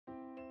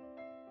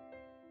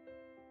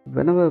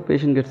Whenever a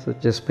patient gets a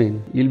chest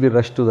pain, he'll be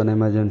rushed to an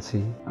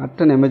emergency.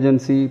 At an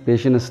emergency,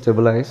 patient is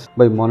stabilized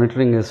by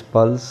monitoring his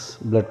pulse,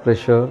 blood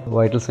pressure,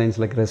 vital signs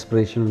like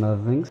respiration and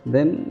other things.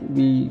 Then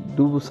we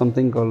do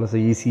something called as a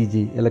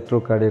ECG,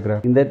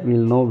 electrocardiogram. In that,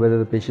 we'll know whether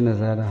the patient has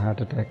had a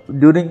heart attack.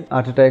 During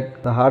heart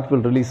attack, the heart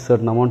will release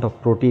certain amount of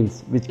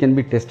proteins which can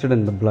be tested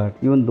in the blood.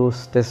 Even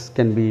those tests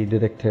can be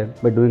detected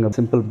by doing a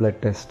simple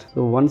blood test.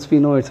 So once we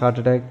know it's heart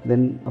attack,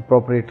 then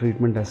appropriate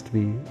treatment has to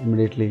be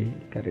immediately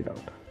carried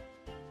out.